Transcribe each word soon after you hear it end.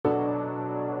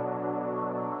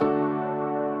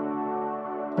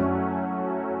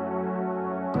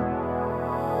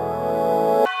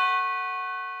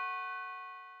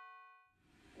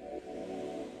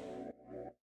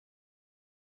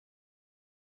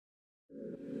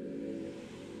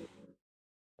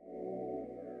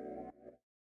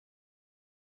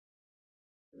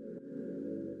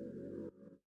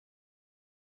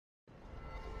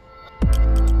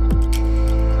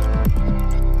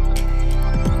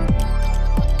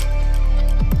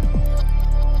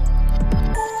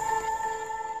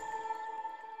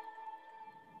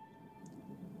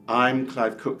I'm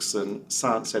Clive Cookson,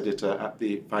 science editor at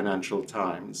the Financial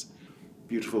Times.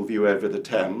 Beautiful view over the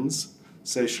Thames,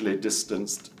 socially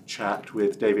distanced chat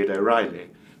with David O'Reilly,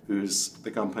 who's the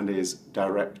company's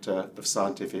Director of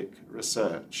Scientific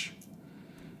Research.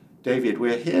 David,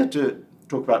 we're here to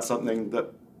talk about something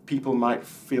that people might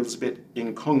feel is a bit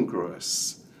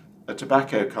incongruous. A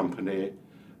tobacco company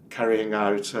carrying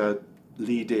out a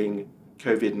leading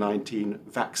COVID-19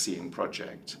 vaccine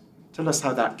project. Tell us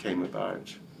how that came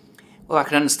about. Well, I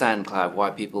can understand, Clive, why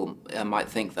people might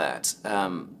think that,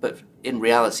 but in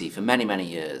reality, for many, many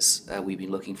years, we've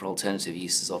been looking for alternative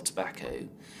uses of tobacco.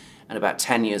 And about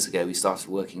 10 years ago, we started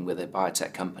working with a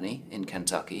biotech company in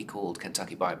Kentucky called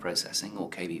Kentucky BioProcessing, or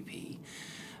KBP.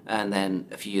 And then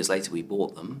a few years later, we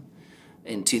bought them.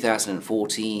 In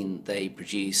 2014, they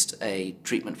produced a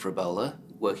treatment for Ebola,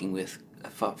 working with a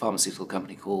pharmaceutical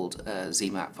company called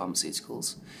ZMapp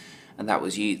Pharmaceuticals. And that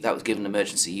was given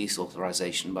emergency use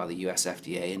authorization by the US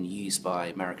FDA and used by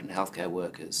American healthcare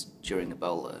workers during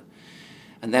Ebola.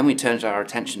 And then we turned our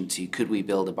attention to, could we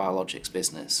build a biologics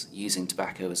business using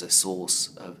tobacco as a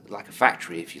source of, like a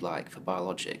factory, if you like, for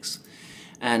biologics.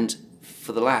 And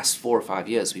for the last 4 or 5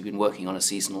 years, we've been working on a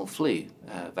seasonal flu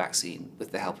vaccine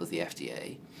with the help of the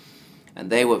FDA.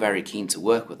 And they were very keen to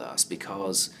work with us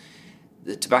because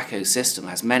the tobacco system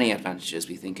has many advantages,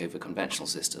 we think, over conventional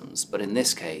systems. But in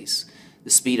this case,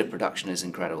 the speed of production is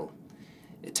incredible.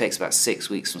 It takes about 6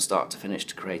 weeks from start to finish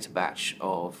to create a batch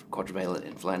of quadrivalent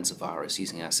influenza virus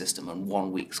using our system, and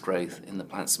 1 week's growth in the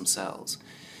plants themselves.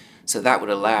 So that would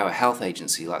allow a health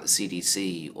agency like the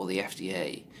CDC or the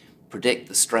FDA predict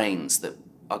the strains that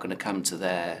are going to come to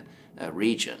their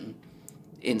region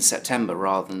in September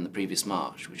rather than the previous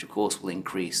March, which of course will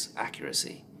increase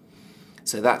accuracy.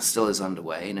 So that still is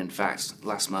underway, and in fact,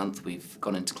 last month we've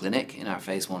gone into clinic in our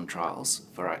phase 1 trials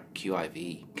for our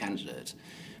QIV candidate.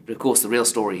 But of course, the real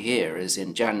story here is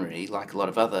in January, like a lot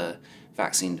of other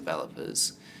vaccine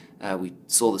developers, we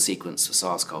saw the sequence for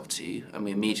SARS-CoV-2, and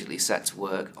we immediately set to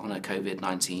work on a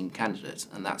COVID-19 candidate,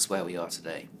 and that's where we are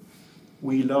today.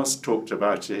 We last talked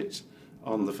about it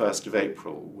on the 1st of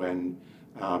April when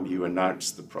you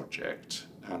announced the project,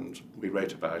 and we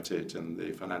wrote about it in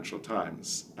the Financial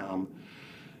Times.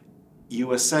 You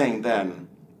were saying then,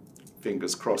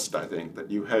 fingers crossed I think,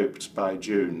 that you hoped by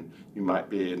June you might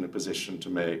be in a position to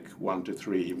make 1 to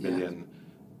 3 million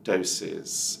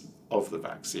doses of the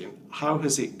vaccine. How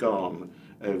has it gone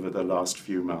over the last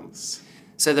few months?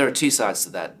 So there are two sides to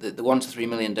that. The 1 to 3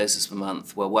 million doses per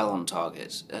month were well on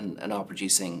target and are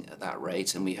producing at that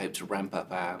rate, and we hope to ramp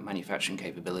up our manufacturing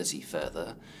capability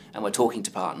further. And we're talking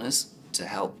to partners to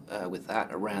help with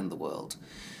that around the world.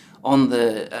 On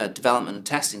the development and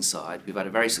testing side, we've had a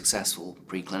very successful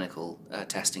preclinical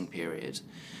testing period.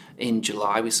 In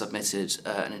July, we submitted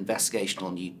an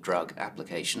investigational new drug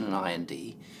application, an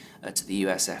IND, to the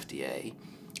US FDA,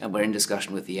 and we're in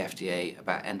discussion with the FDA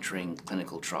about entering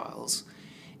clinical trials.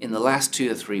 In the last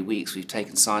 2 or 3 weeks, we've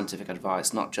taken scientific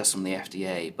advice not just from the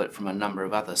FDA, but from a number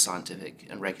of other scientific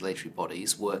and regulatory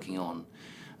bodies working on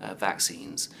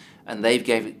vaccines. And they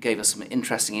gave us some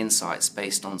interesting insights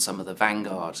based on some of the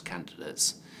vanguard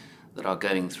candidates that are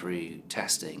going through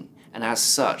testing. And as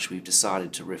such, we've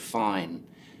decided to refine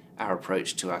our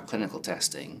approach to our clinical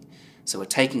testing. So we're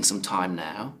taking some time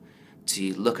now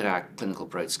to look at our clinical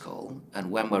protocol, and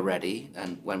when we're ready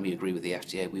and when we agree with the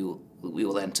FDA, we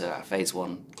will enter our phase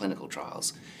 1 clinical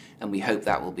trials, and we hope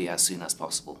that will be as soon as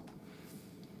possible.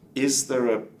 Is there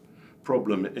a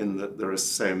problem in that there are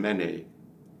so many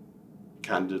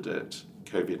candidate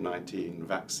COVID-19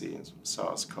 vaccines,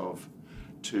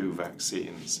 SARS-CoV-2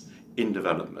 vaccines in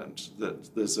development,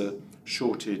 that there's a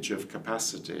shortage of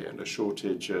capacity and a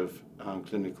shortage of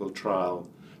clinical trial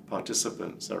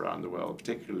participants around the world,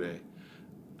 particularly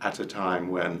at a time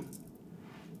when,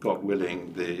 God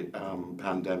willing, the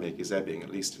pandemic is ebbing, at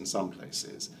least in some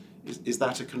places? Is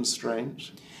that a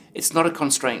constraint? It's not a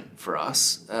constraint for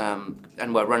us,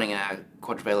 and we're running our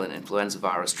quadrivalent influenza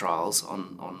virus trials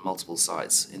on multiple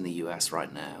sites in the US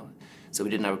right now, so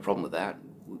we didn't have a problem with that.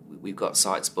 We've got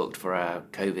sites booked for our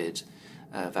COVID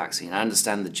vaccine. I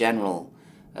understand the general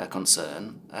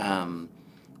concern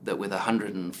that with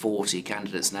 140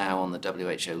 candidates now on the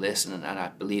WHO list, and I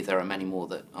believe there are many more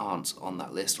that aren't on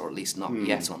that list, or at least not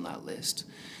yet on that list,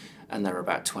 and there are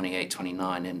about 28,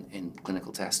 29 in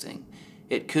clinical testing,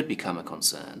 it could become a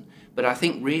concern. But I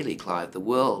think really, Clive, the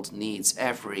world needs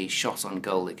every shot on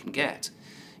goal it can get.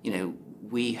 You know,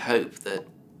 we hope that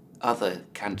other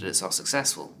candidates are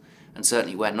successful, and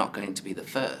certainly we're not going to be the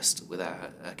first with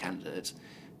our candidate,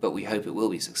 but we hope it will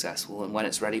be successful, and when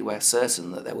it's ready, we're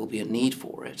certain that there will be a need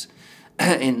for it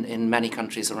in many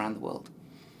countries around the world.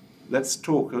 Let's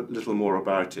talk a little more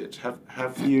about it.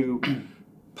 Have you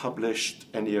published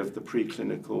any of the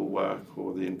preclinical work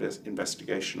or the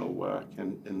investigational work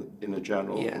in a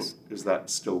journal? Yes. Or is that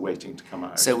still waiting to come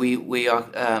out? So we are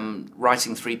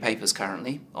writing 3 papers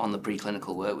currently on the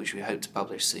preclinical work, which we hope to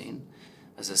publish soon.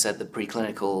 As I said, the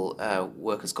preclinical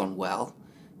work has gone well.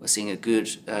 We're seeing a good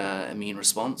immune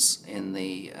response in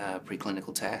the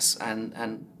preclinical tests,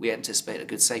 and we anticipate a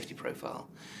good safety profile.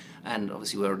 And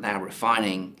obviously we're now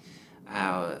refining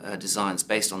our designs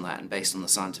based on that and based on the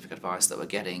scientific advice that we're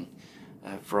getting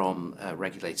from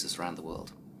regulators around the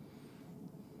world.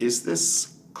 Is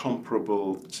this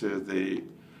comparable to the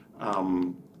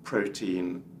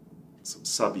protein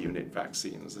subunit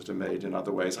vaccines that are made in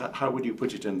other ways? How would you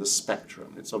put it in the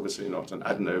spectrum? It's obviously not an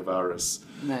adenovirus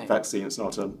vaccine, it's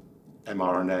not an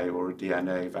mRNA or a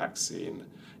DNA vaccine,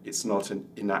 it's not an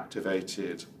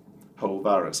inactivated whole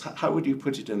virus. How would you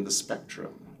put it in the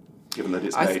spectrum, given that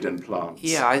it's made in plants?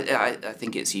 Yeah, I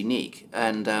think it's unique,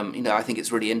 and I think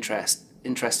it's really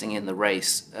interesting in the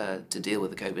race to deal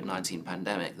with the COVID-19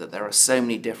 pandemic that there are so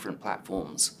many different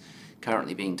platforms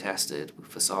currently being tested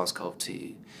for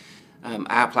SARS-CoV-2.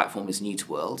 Our platform is new to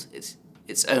world.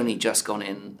 It's only just gone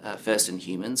in first in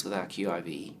humans with our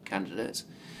QIV candidate,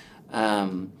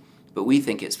 but we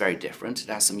think it's very different. It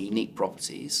has some unique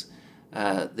properties.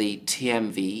 The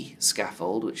TMV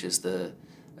scaffold, which is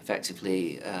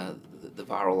effectively the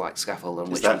viral-like scaffold on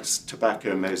which that's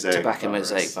tobacco mosaic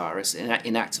virus,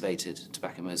 inactivated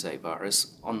tobacco mosaic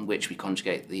virus, on which we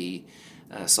conjugate the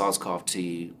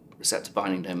SARS-CoV-2 receptor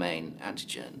binding domain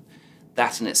antigen.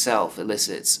 That in itself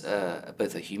elicits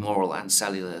both a humoral and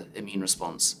cellular immune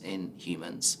response in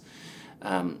humans.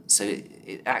 So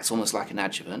it acts almost like an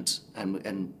adjuvant,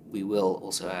 and we will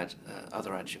also add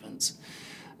other adjuvants.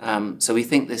 So we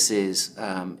think it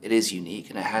is unique,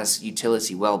 and it has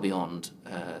utility well beyond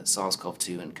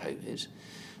SARS-CoV-2 and COVID.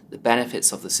 The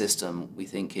benefits of the system, we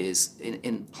think, is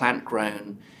in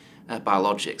plant-grown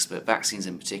biologics, but vaccines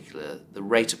in particular, the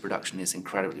rate of production is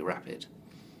incredibly rapid.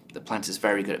 The plant is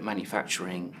very good at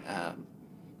manufacturing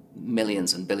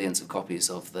millions and billions of copies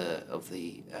of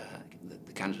the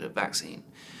candidate vaccine.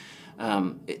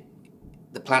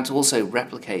 The plant also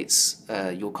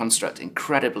replicates your construct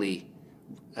incredibly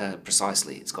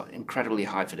precisely. It's got incredibly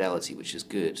high fidelity, which is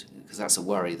good, because that's a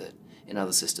worry that in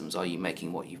other systems, are you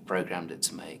making what you've programmed it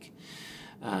to make?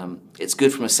 It's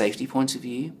good from a safety point of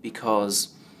view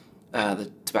because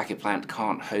the tobacco plant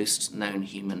can't host known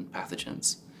human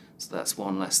pathogens. So that's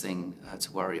one less thing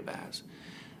to worry about.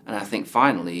 And I think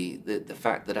finally, the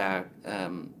fact that our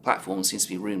platform seems to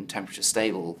be room temperature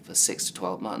stable for 6 to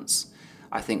 12 months,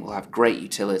 I think will have great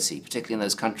utility, particularly in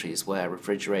those countries where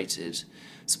refrigerated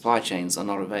supply chains are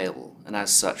not available. And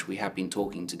as such, we have been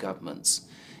talking to governments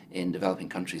in developing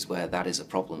countries where that is a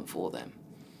problem for them.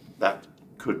 That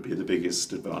could be the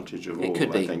biggest advantage of all,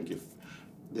 I think, if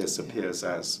this appears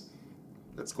as,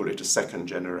 let's call it a second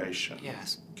generation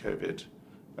COVID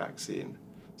vaccine.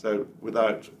 So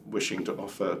without wishing to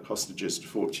offer hostages to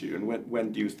fortune,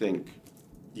 when do you think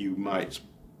you might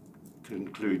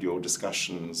conclude your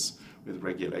discussions with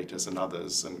regulators and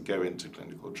others and go into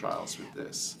clinical trials with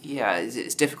this? Yeah,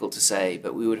 it's difficult to say,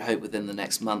 but we would hope within the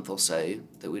next month or so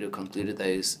that we'd have concluded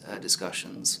those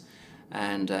discussions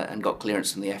and got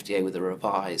clearance from the FDA with a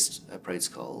revised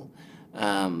protocol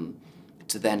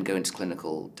to then go into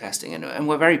clinical testing. And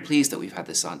we're very pleased that we've had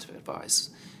this scientific advice.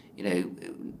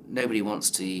 Nobody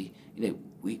wants to,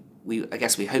 I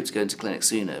guess we hope to go into clinic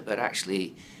sooner, but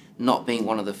actually not being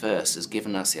one of the first has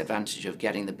given us the advantage of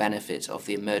getting the benefit of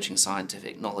the emerging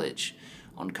scientific knowledge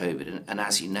on COVID. And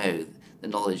as you know, the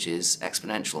knowledge is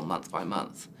exponential month by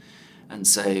month. And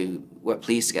so we're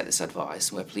pleased to get this advice,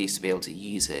 and we're pleased to be able to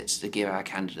use it to give our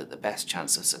candidate the best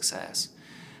chance of success.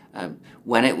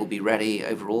 When it will be ready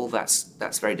overall,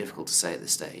 that's very difficult to say at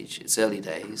this stage. It's early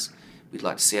days. We'd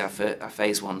like to see our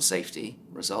phase 1 safety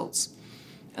results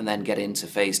and then get into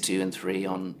phase 2 and 3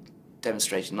 on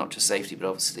demonstrating not just safety but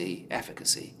obviously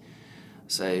efficacy.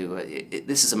 So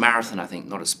this is a marathon, I think,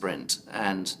 not a sprint.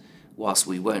 And whilst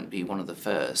we won't be one of the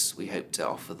first, we hope to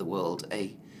offer the world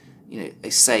a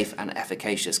safe and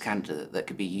efficacious candidate that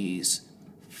could be used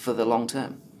for the long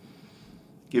term.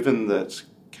 Given that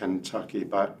Kentucky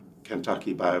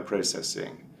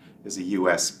BioProcessing is a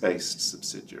US-based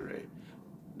subsidiary,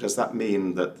 does that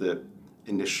mean that the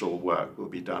initial work will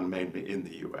be done mainly in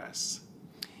the US?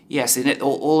 Yes,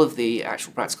 all of the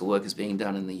actual practical work is being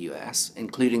done in the US,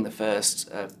 including the first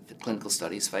clinical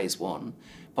studies, phase 1,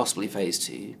 possibly phase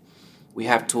 2. We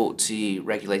have talked to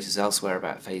regulators elsewhere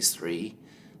about phase 3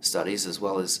 studies, as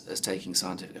well as taking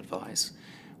scientific advice.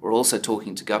 We're also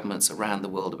talking to governments around the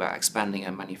world about expanding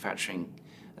our manufacturing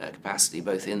capacity,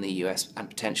 both in the US and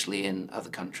potentially in other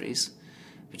countries,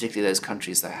 particularly those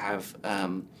countries that have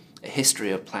a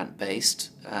history of plant-based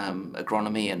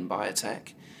agronomy and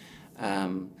biotech.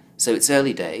 So it's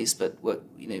early days, but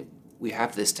we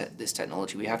have this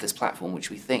technology, we have this platform which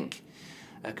we think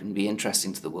can be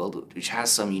interesting to the world, which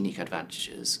has some unique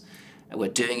advantages. And we're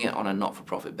doing it on a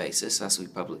not-for-profit basis, as we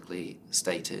publicly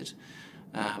stated.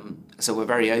 So we're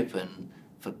very open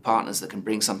for partners that can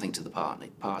bring something to the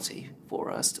party for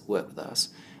us, to work with us,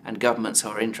 and governments who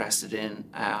are interested in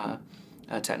our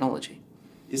technology.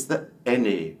 Is there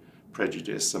any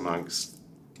prejudice amongst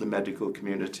the medical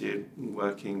community in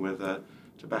working with a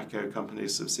tobacco company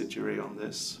subsidiary on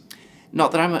this?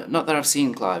 Not that I've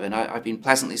seen, Clive, and I've been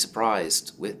pleasantly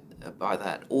surprised by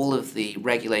that. All of the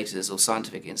regulators or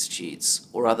scientific institutes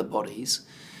or other bodies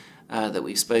that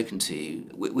we've spoken to,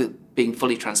 with being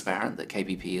fully transparent that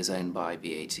KBP is owned by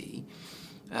BAT,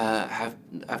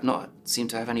 have not seemed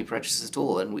to have any prejudice at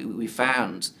all. And we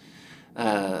found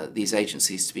these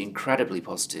agencies to be incredibly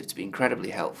positive, to be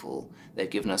incredibly helpful. They've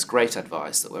given us great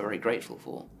advice that we're very grateful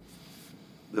for.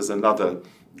 There's another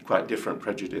quite different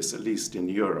prejudice, at least in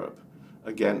Europe,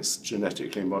 against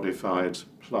genetically modified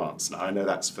plants. Now, I know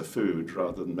that's for food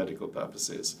rather than medical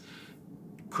purposes.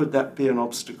 Could that be an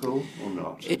obstacle or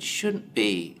not? It shouldn't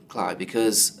be, Clive,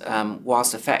 because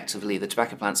whilst effectively the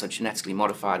tobacco plants are genetically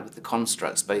modified with the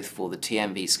constructs both for the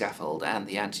TMV scaffold and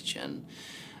the antigen,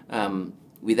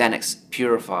 we then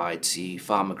purified to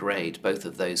pharma grade both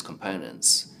of those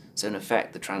components. So in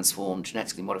effect, the transformed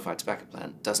genetically modified tobacco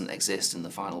plant doesn't exist in the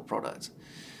final product.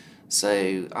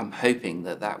 So I'm hoping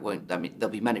that won't, I mean,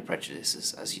 there'll be many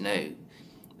prejudices, as you know,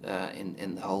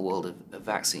 in the whole world of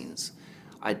vaccines.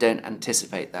 I don't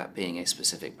anticipate that being a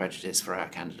specific prejudice for our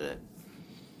candidate.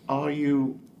 Are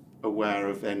you aware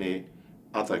of any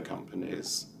other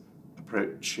companies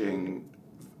approaching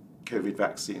COVID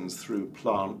vaccines through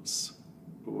plants,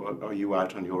 or are you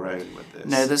out on your own with this?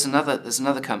 No, there's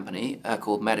another company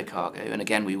called Medicargo, and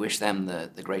again, we wish them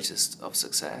the greatest of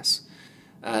success.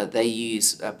 They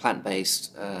use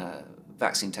plant-based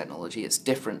vaccine technology. It's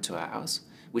different to ours,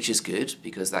 which is good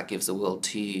because that gives the world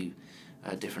two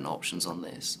different options on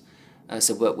this.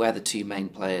 So we're the two main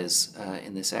players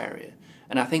in this area.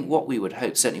 And I think what we would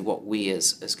hope, certainly what we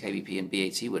as KBP and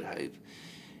BAT would hope,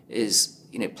 is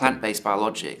plant-based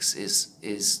biologics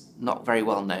is not very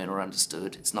well known or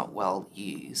understood. It's not well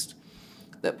used.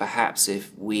 That perhaps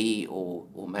if we or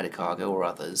Medicargo or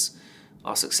others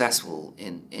are successful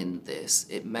in this,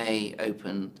 it may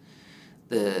open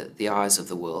the eyes of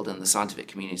the world and the scientific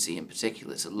community in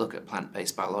particular to look at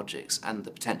plant-based biologics and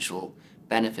the potential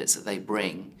benefits that they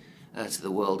bring to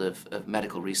the world of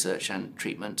medical research and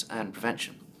treatment and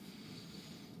prevention.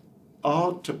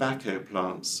 Are tobacco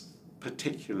plants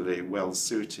particularly well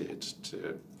suited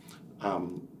to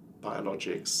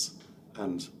biologics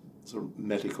and sort of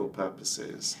medical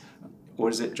purposes? Or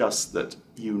is it just that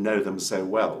you know them so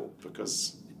well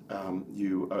because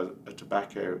you are a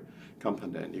tobacco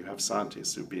company and you have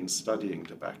scientists who've been studying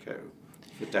tobacco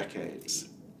for decades?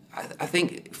 I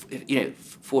think,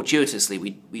 fortuitously,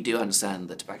 we do understand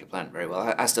the tobacco plant very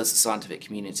well, as does the scientific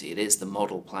community. It is the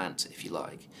model plant, if you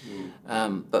like.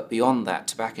 But beyond that,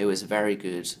 tobacco is a very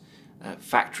good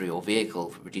factory or vehicle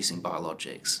for producing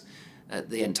biologics.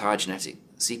 The entire genetic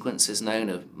sequence is known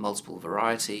of multiple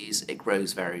varieties. It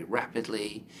grows very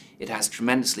rapidly. It has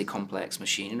tremendously complex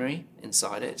machinery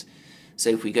inside it. So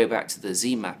if we go back to the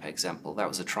ZMAP example, that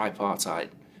was a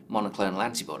tripartite monoclonal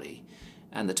antibody,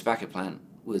 and the tobacco plant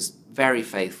was very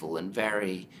faithful and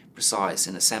very precise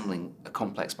in assembling a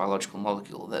complex biological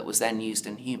molecule that was then used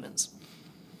in humans.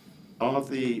 Are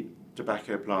the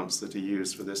tobacco plants that are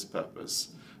used for this purpose,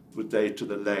 would they, to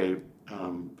the lay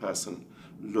person,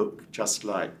 look just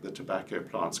like the tobacco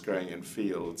plants growing in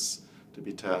fields to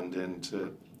be turned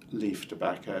into leaf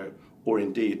tobacco, or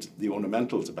indeed the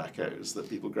ornamental tobaccos that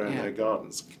people grow in their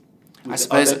gardens?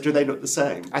 Do they look the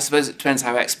same? I suppose it depends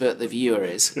how expert the viewer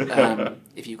is.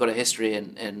 If you've got a history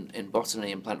in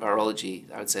botany and plant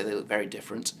virology, I would say they look very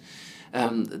different.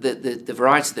 The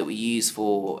variety that we use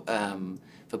for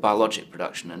biologic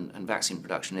production and vaccine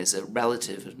production is a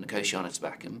relative of Nicotiana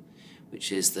tabacum,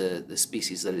 which is the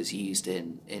species that is used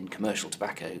in commercial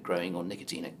tobacco growing or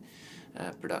nicotine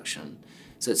production.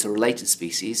 So it's a related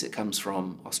species. It comes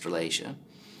from Australasia,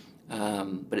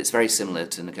 but it's very similar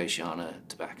to Nicotiana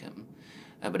tabacum.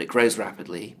 But it grows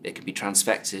rapidly. It can be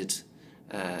transfected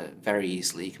very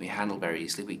easily. It can be handled very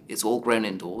easily. It's all grown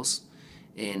indoors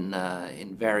in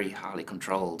very highly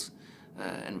controlled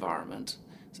environment,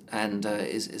 and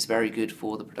is very good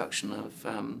for the production of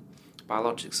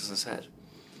biologics, as I said.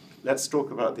 Let's talk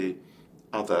about the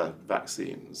other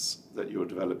vaccines that you're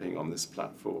developing on this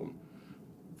platform.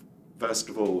 First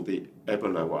of all, the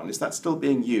Ebola one. Is that still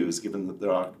being used, given that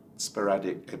there are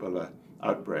sporadic Ebola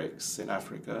outbreaks in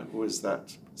Africa, or is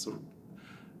that sort of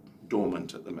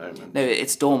dormant at the moment? No,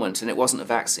 it's dormant, and it wasn't a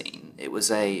vaccine. It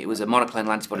was a monoclonal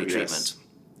antibody treatment.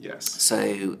 Yes.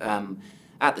 So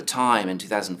at the time, in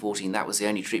 2014, that was the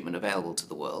only treatment available to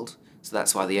the world. So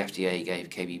that's why the FDA gave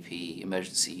KBP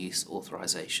Emergency Use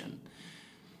Authorisation.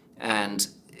 And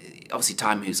obviously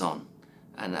time moves on.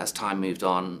 And as time moved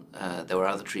on, there were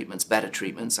other treatments, better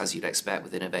treatments, as you'd expect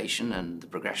with innovation and the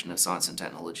progression of science and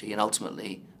technology, and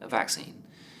ultimately a vaccine.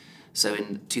 So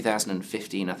in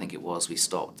 2015, I think it was, we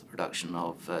stopped the production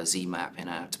of ZMapp in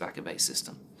our tobacco-based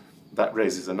system. That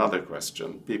raises another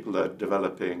question. People are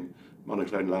developing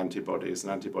monoclonal antibodies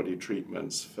and antibody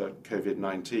treatments for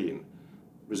COVID-19.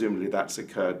 Presumably that's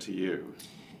occurred to you.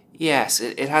 Yes,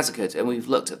 it has occurred, and we've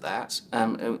looked at that.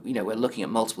 We're looking at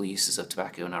multiple uses of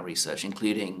tobacco in our research,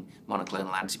 including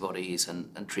monoclonal antibodies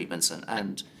and treatments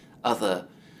and other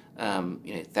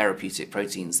therapeutic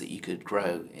proteins that you could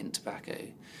grow in tobacco.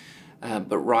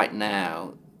 But right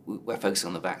now, we're focusing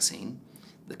on the vaccine.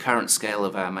 The current scale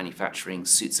of our manufacturing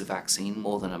suits a vaccine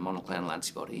more than a monoclonal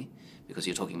antibody, because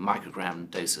you're talking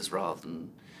microgram doses rather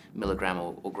than milligram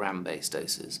or gram-based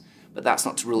doses. But that's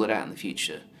not to rule it out in the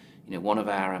future. One of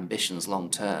our ambitions long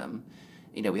term,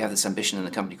 we have this ambition in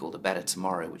the company called A Better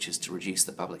Tomorrow, which is to reduce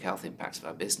the public health impact of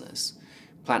our business.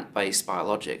 Plant-based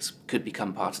biologics could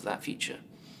become part of that future.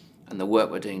 And the work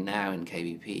we're doing now in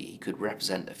KBP could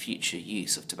represent a future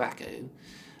use of tobacco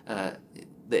that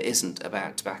isn't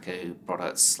about tobacco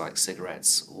products like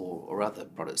cigarettes or other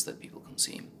products that people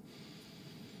consume.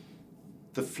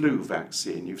 The flu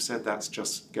vaccine, you've said that's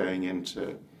just going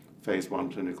into phase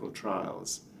 1 clinical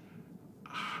trials.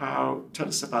 Tell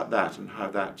us about that and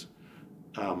how that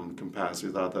compares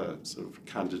with other sort of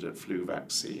candidate flu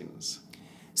vaccines.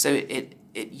 So it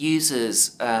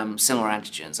uses similar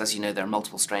antigens. As you know, there are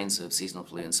multiple strains of seasonal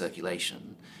flu in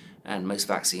circulation, and most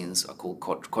vaccines are called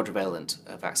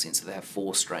quadrivalent vaccines, so they have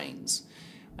 4 strains.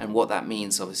 And what that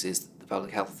means, obviously, is that the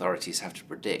public health authorities have to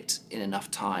predict in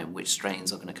enough time which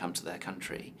strains are going to come to their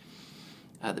country.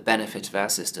 The benefit of our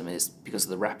system is, because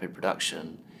of the rapid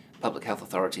production, public health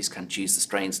authorities can choose the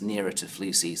strains nearer to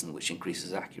flu season, which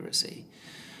increases accuracy.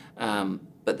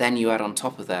 But then you add on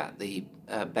top of that the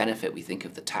benefit, we think,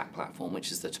 of the TAP platform,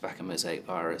 which is the tobacco mosaic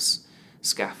virus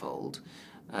scaffold.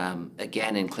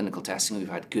 Again, in clinical testing, we've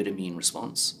had good immune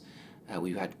response.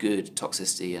 We've had good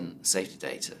toxicity and safety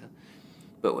data.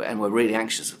 And we're really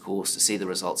anxious, of course, to see the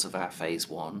results of our phase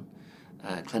 1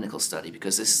 clinical study,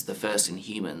 because this is the first in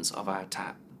humans of our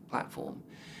TAP platform.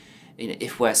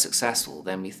 If we're successful,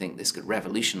 then we think this could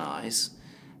revolutionize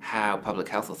how public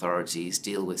health authorities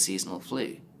deal with seasonal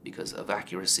flu, because of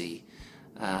accuracy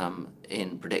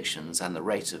in predictions and the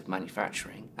rate of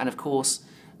manufacturing. And of course,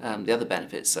 the other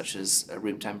benefits, such as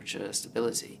room temperature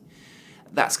stability.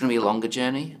 That's going to be a longer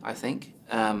journey, I think.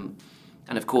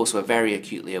 And of course, we're very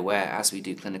acutely aware, as we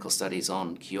do clinical studies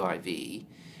on QIV,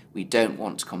 we don't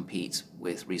want to compete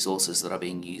with resources that are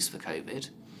being used for COVID.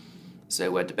 So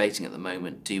we're debating at the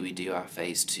moment, do we do our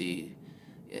phase 2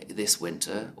 this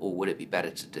winter, or would it be better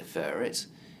to defer it,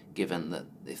 given that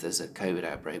if there's a COVID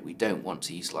outbreak, we don't want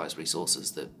to utilise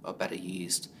resources that are better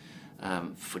used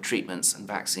for treatments and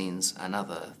vaccines and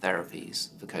other therapies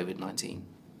for COVID-19.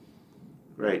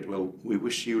 Great. Well, we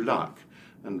wish you luck.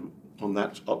 And on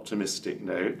that optimistic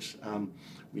note,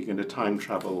 we're going to time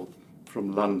travel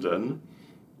from London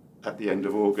at the end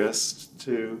of August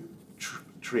to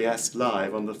Trieste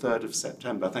live on the 3rd of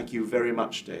September. Thank you very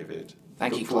much, David.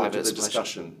 Thank you, Look forward Clive. to the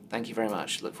discussion. Thank you very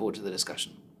much. Look forward to the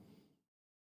discussion.